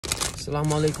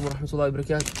Assalamu alaikum wa rahmatullahi wa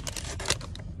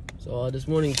barakatuh. So this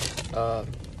morning,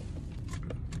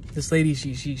 this lady,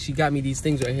 she got me these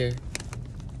things right here,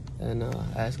 and I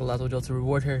ask Allah to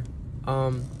reward her.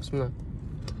 Bismillah.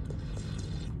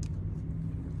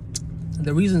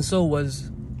 The reason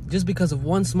was just because of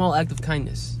one small act of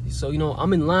kindness. So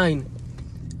I'm in line,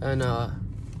 and I'm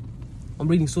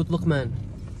reading Surah Luqman,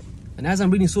 and as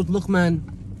I'm reading Surah Luqman,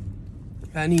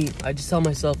 I just tell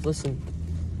myself, listen,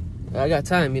 I got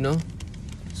time,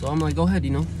 so I'm like, go ahead,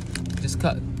 just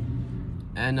cut.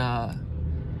 And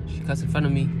she cuts in front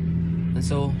of me. And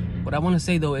so what I want to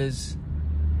say though is,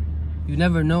 you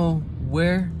never know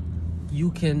where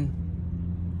you can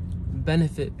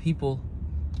benefit people,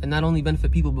 and not only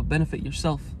benefit people but benefit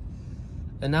yourself,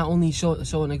 and not only show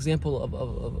an example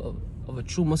of a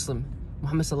true Muslim.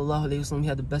 Muhammad sallallahu alaihi wasallam, he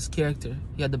had the best character,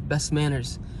 he had the best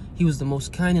manners, he was the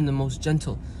most kind and the most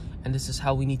gentle, and this is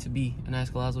how we need to be. And I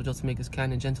ask Allah to make us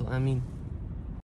kind and gentle. Ameen.